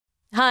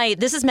Hi,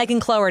 this is Megan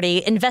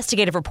Cloherty,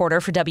 investigative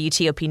reporter for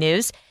WTOP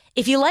News.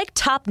 If you like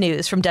top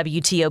news from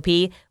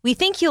WTOP, we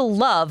think you'll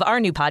love our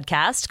new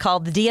podcast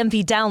called The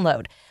DMV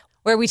Download,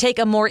 where we take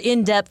a more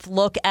in-depth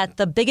look at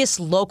the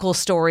biggest local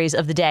stories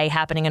of the day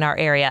happening in our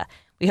area.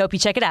 We hope you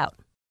check it out.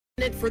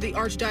 For the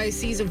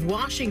Archdiocese of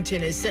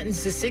Washington is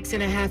sentenced to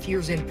 6.5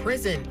 years in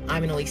prison.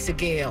 I'm Annalisa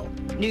Gale.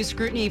 New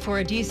scrutiny for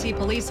a D.C.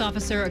 police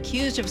officer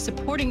accused of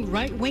supporting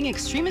right-wing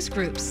extremist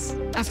groups.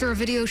 After a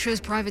video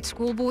shows private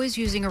schoolboys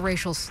using a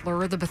racial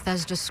slur, the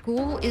Bethesda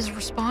school is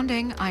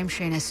responding. I'm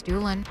Shayna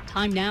Stulin.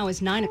 Time now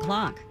is 9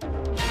 o'clock.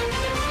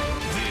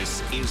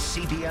 This is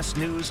CBS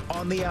News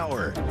on the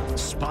Hour,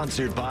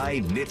 sponsored by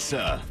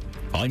NHTSA.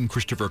 I'm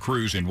Christopher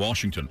Cruz in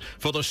Washington.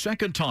 For the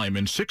second time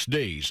in 6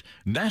 days,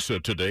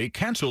 NASA today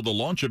canceled the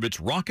launch of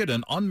its rocket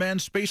and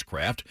unmanned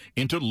spacecraft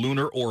into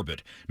lunar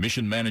orbit.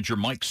 Mission manager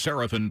Mike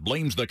Serafin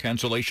blames the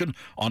cancellation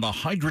on a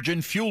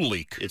hydrogen fuel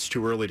leak. It's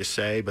too early to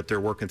say, but they're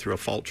working through a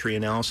fault tree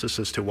analysis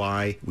as to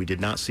why we did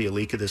not see a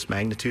leak of this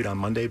magnitude on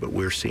Monday, but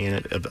we're seeing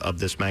it of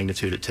this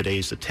magnitude at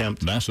today's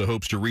attempt. NASA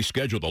hopes to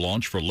reschedule the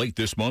launch for late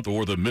this month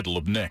or the middle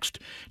of next.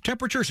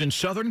 Temperatures in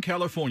Southern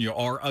California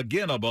are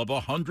again above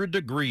 100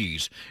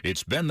 degrees.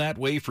 It's been that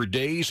way for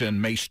days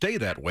and may stay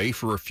that way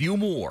for a few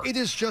more. It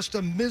is just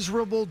a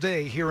miserable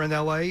day here in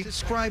L.A.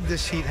 Describe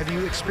this heat. Have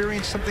you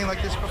experienced something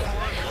like this before?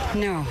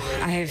 No,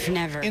 I have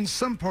never. In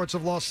some parts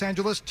of Los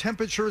Angeles,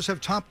 temperatures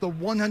have topped the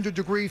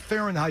 100-degree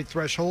Fahrenheit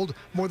threshold,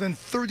 more than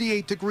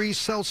 38 degrees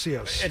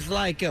Celsius. It's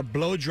like a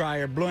blow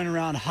dryer blowing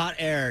around hot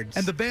air.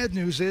 And the bad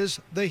news is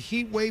the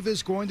heat wave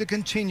is going to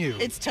continue.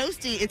 It's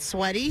toasty. It's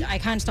sweaty. I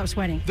can't stop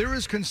sweating. There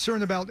is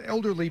concern about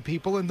elderly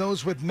people and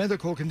those with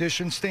medical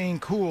conditions staying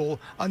cool.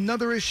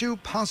 Another issue,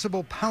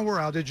 possible power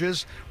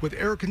outages. With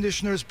air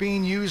conditioners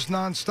being used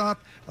nonstop,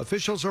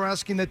 officials are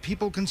asking that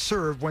people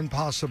conserve when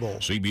possible.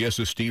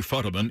 CBS's Steve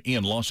Futterman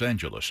in Los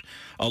Angeles.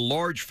 A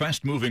large,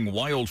 fast-moving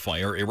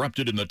wildfire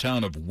erupted in the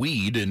town of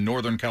Weed in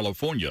Northern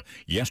California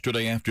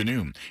yesterday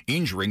afternoon,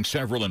 injuring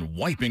several and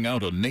wiping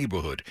out a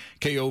neighborhood.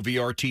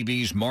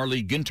 KOVR-TV's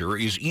Marley Ginter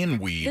is in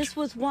Weed. This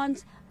was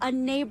once a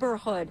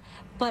neighborhood,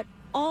 but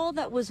all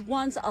that was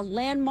once a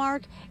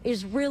landmark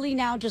is really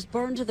now just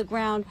burned to the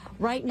ground.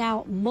 Right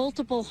now,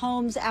 multiple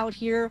homes out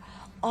here.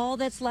 All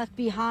that's left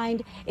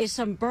behind is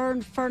some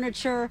burned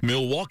furniture.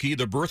 Milwaukee,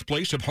 the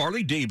birthplace of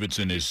Harley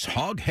Davidson, is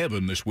hog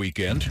heaven this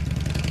weekend.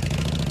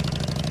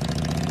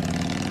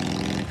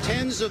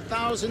 Tens of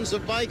thousands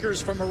of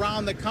bikers from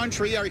around the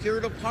country are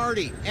here to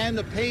party and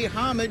to pay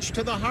homage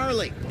to the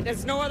Harley.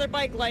 There's no other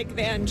bike like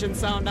the engine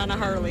sound on a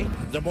Harley.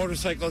 The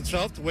motorcycle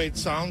itself, the way it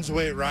sounds, the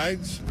way it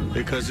rides.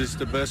 Because it's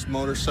the best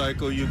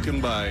motorcycle you can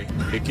buy.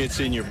 It gets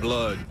in your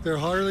blood. Their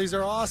Harleys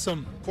are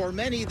awesome. For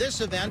many,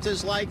 this event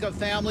is like a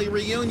family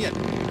reunion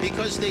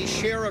because they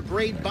share a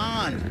great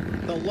bond,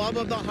 the love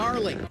of the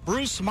Harley.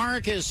 Bruce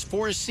Marcus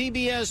for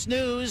CBS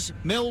News,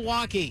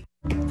 Milwaukee.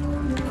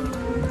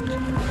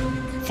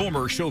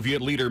 Former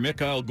Soviet leader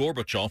Mikhail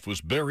Gorbachev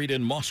was buried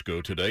in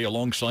Moscow today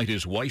alongside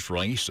his wife,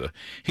 Raisa.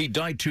 He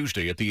died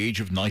Tuesday at the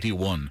age of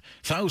 91.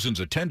 Thousands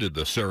attended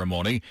the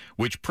ceremony,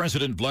 which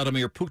President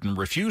Vladimir Putin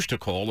refused to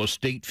call a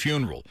state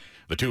funeral.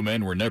 The two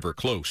men were never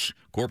close.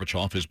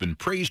 Gorbachev has been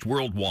praised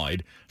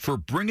worldwide for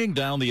bringing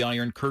down the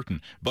Iron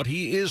Curtain, but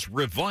he is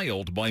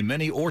reviled by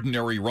many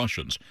ordinary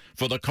Russians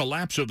for the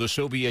collapse of the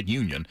Soviet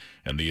Union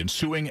and the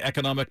ensuing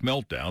economic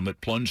meltdown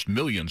that plunged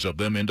millions of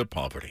them into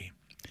poverty.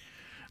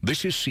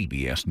 This is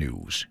CBS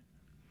News.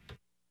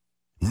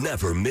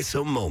 Never miss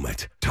a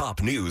moment.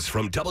 Top news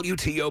from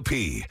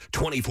WTOP.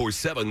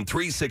 24/7,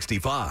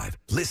 365.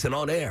 Listen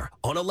on air,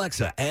 on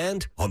Alexa,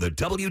 and on the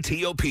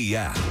WTOP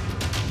app.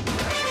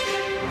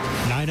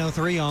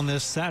 9:03 on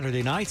this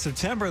Saturday night,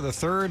 September the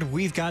 3rd.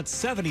 We've got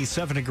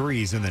 77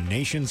 degrees in the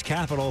nation's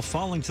capital,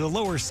 falling to the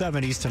lower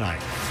 70s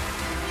tonight.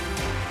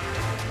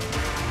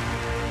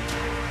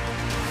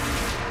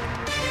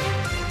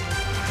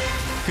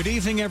 Good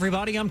evening,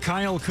 everybody. I'm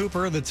Kyle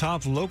Cooper. The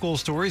top local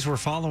stories we're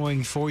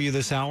following for you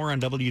this hour on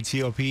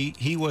WTOP.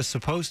 He was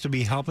supposed to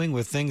be helping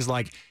with things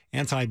like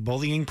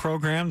anti-bullying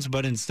programs,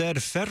 but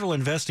instead federal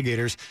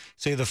investigators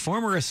say the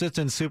former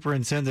assistant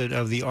superintendent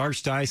of the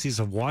Archdiocese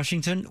of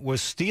Washington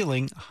was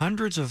stealing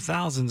hundreds of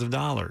thousands of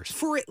dollars.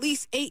 For at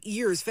least 8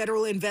 years,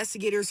 federal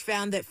investigators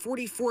found that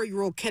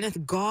 44-year-old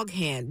Kenneth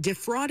Goghan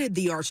defrauded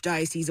the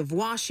Archdiocese of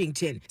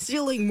Washington,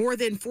 stealing more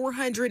than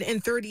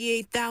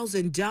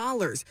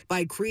 $438,000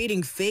 by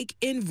creating fake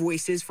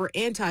invoices for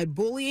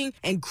anti-bullying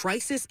and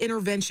crisis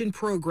intervention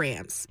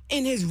programs.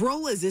 In his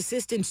role as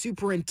assistant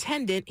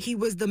superintendent, he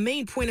was the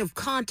main point of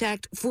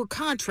contact for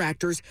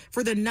contractors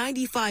for the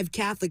 95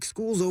 Catholic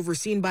schools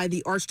overseen by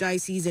the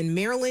Archdiocese in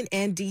Maryland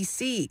and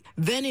D.C.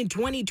 Then in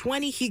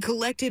 2020, he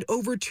collected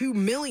over $2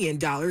 million in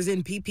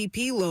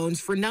PPP loans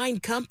for 9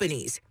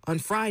 companies. On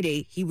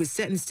Friday, he was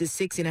sentenced to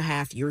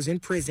 6.5 years in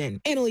prison.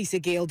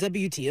 Annalisa Gale,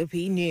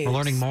 WTOP News. We're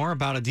learning more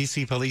about a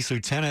D.C. police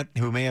lieutenant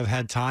who may have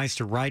had ties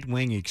to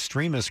right-wing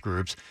extremist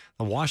groups.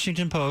 The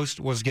Washington Post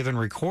was given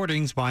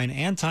recordings by an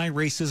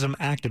anti-racism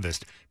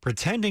activist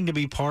pretending to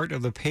be part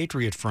of the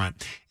Patriot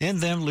Front. In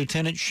them,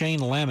 Lieutenant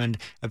Shane Lamond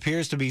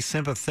appears to be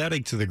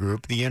sympathetic to the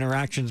group. The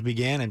interactions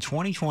began in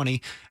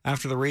 2020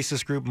 after the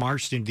racist group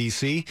marched in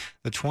D.C.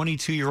 The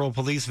 22-year-old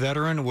police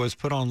veteran was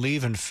put on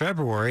leave in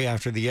February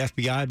after the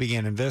FBI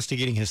began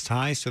investigating his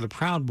ties to the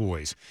Proud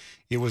Boys.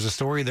 It was a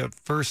story that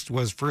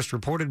was first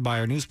reported by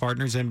our news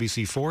partners,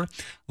 NBC4.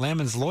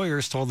 Lamond's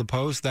lawyers told the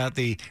Post that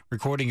the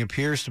recording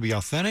appears to be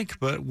authentic,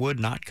 but would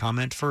not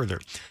comment further.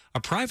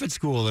 A private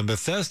school in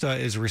Bethesda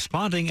is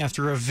responding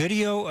after a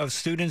video of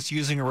students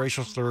using a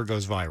racial slur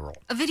goes viral.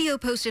 A video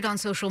posted on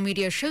social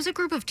media shows a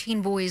group of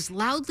teen boys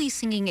loudly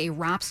singing a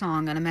rap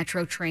song on a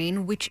metro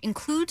train, which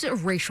includes a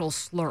racial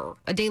slur.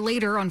 A day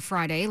later, on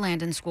Friday,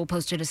 Landon School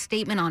posted a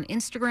statement on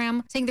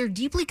Instagram saying they're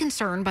deeply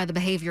concerned by the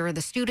behavior of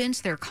the students,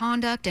 their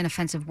conduct and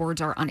offensive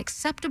words are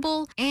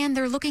unacceptable, and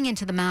they're looking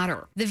into the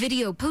matter. The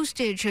video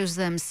posted shows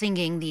them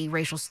singing the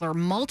racial slur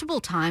multiple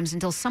times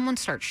until someone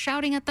starts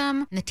shouting at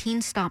them and the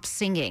teens stop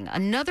singing.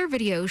 Another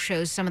video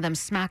shows some of them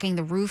smacking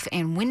the roof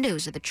and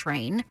windows of the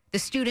train. The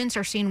students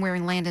are seen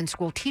wearing Landon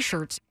School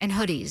t-shirts and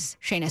hoodies.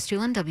 Shayna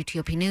Estulin,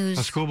 WTOP News.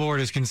 The school board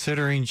is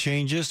considering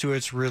changes to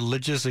its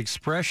religious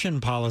expression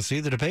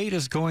policy. The debate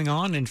is going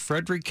on in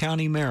Frederick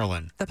County,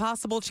 Maryland. The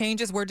possible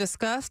changes were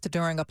discussed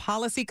during a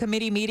policy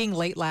committee meeting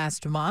late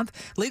last month.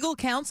 Legal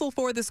counsel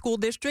for the school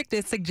district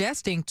is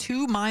suggesting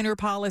 2 minor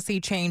policy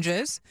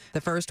changes.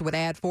 The first would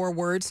add 4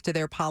 words to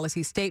their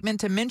policy statement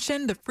to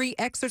mention the free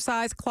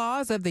exercise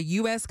clause of the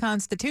U.S.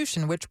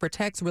 Constitution, which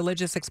protects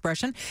religious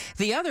expression.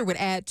 The other would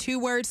add 2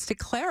 words to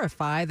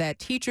clarify that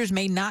teachers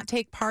may not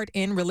take part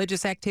in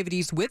religious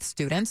activities with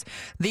students.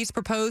 These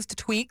proposed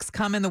tweaks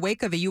come in the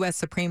wake of a U.S.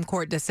 Supreme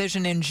Court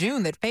decision in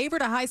June that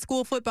favored a high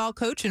school football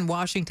coach in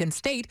Washington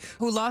State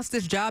who lost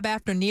his job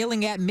after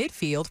kneeling at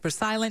midfield for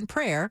silent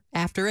prayer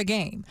after a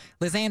game.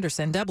 Liz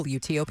Anderson,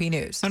 WTOP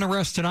News. An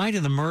arrest tonight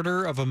in the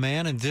murder of a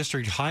man in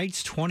District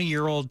Heights.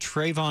 20-year-old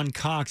Trayvon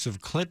Cox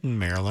of Clinton,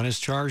 Maryland, is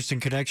charged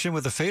in connection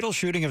with the fatal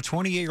shooting of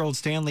 28-year-old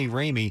Stanley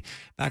Ramey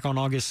back on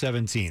August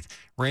 17th.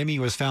 Ramey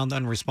was found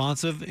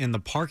unresponsive in the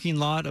parking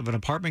lot of an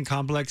apartment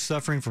complex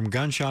suffering from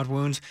gunshot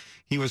wounds.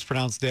 He was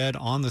pronounced dead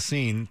on the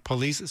scene.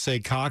 Police say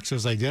Cox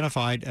was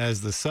identified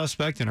as the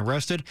suspect and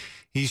arrested.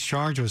 He's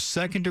charged with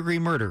second-degree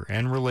murder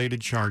and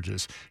related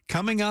charges.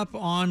 Coming up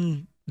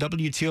on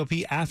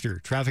WTOP after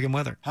traffic and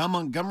weather. How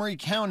Montgomery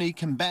County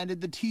combated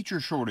the teacher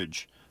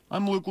shortage.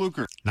 I'm Luke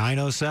Luker.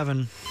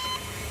 9:07.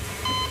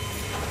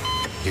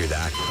 Hear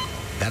that?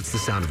 That's the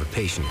sound of a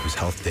patient whose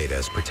health data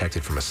is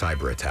protected from a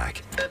cyber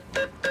attack.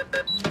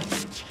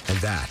 And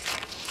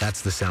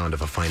that's the sound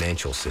of a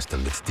financial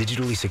system that's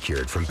digitally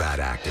secured from bad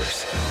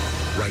actors.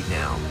 Right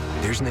now,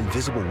 there's an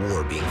invisible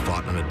war being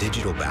fought on a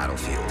digital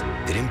battlefield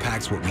that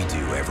impacts what we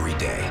do every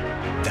day.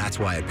 That's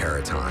why at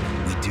Peraton,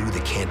 we do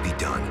the can't be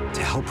done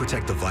to help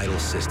protect the vital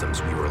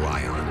systems we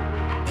rely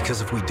on.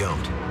 Because if we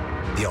don't,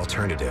 the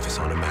alternative is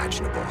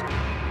unimaginable.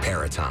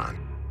 Peraton.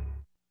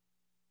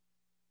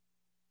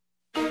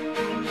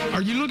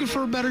 Are you looking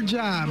for a better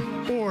job,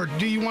 or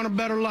do you want a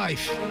better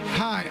life?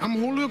 Hi, I'm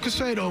Julio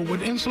Casedo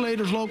with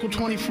Insulators Local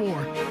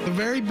 24, the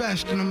very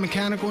best in the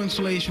mechanical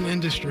insulation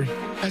industry.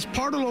 As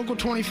part of Local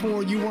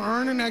 24, you will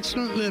earn an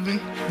excellent living,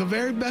 the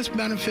very best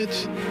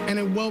benefits, and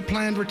a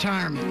well-planned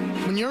retirement.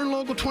 When you're in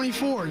Local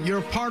 24, you're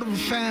a part of a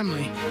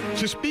family.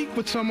 To speak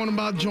with someone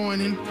about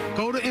joining,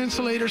 go to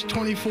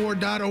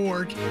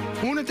insulators24.org.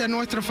 Únete a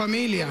nuestra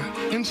familia.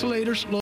 Insulators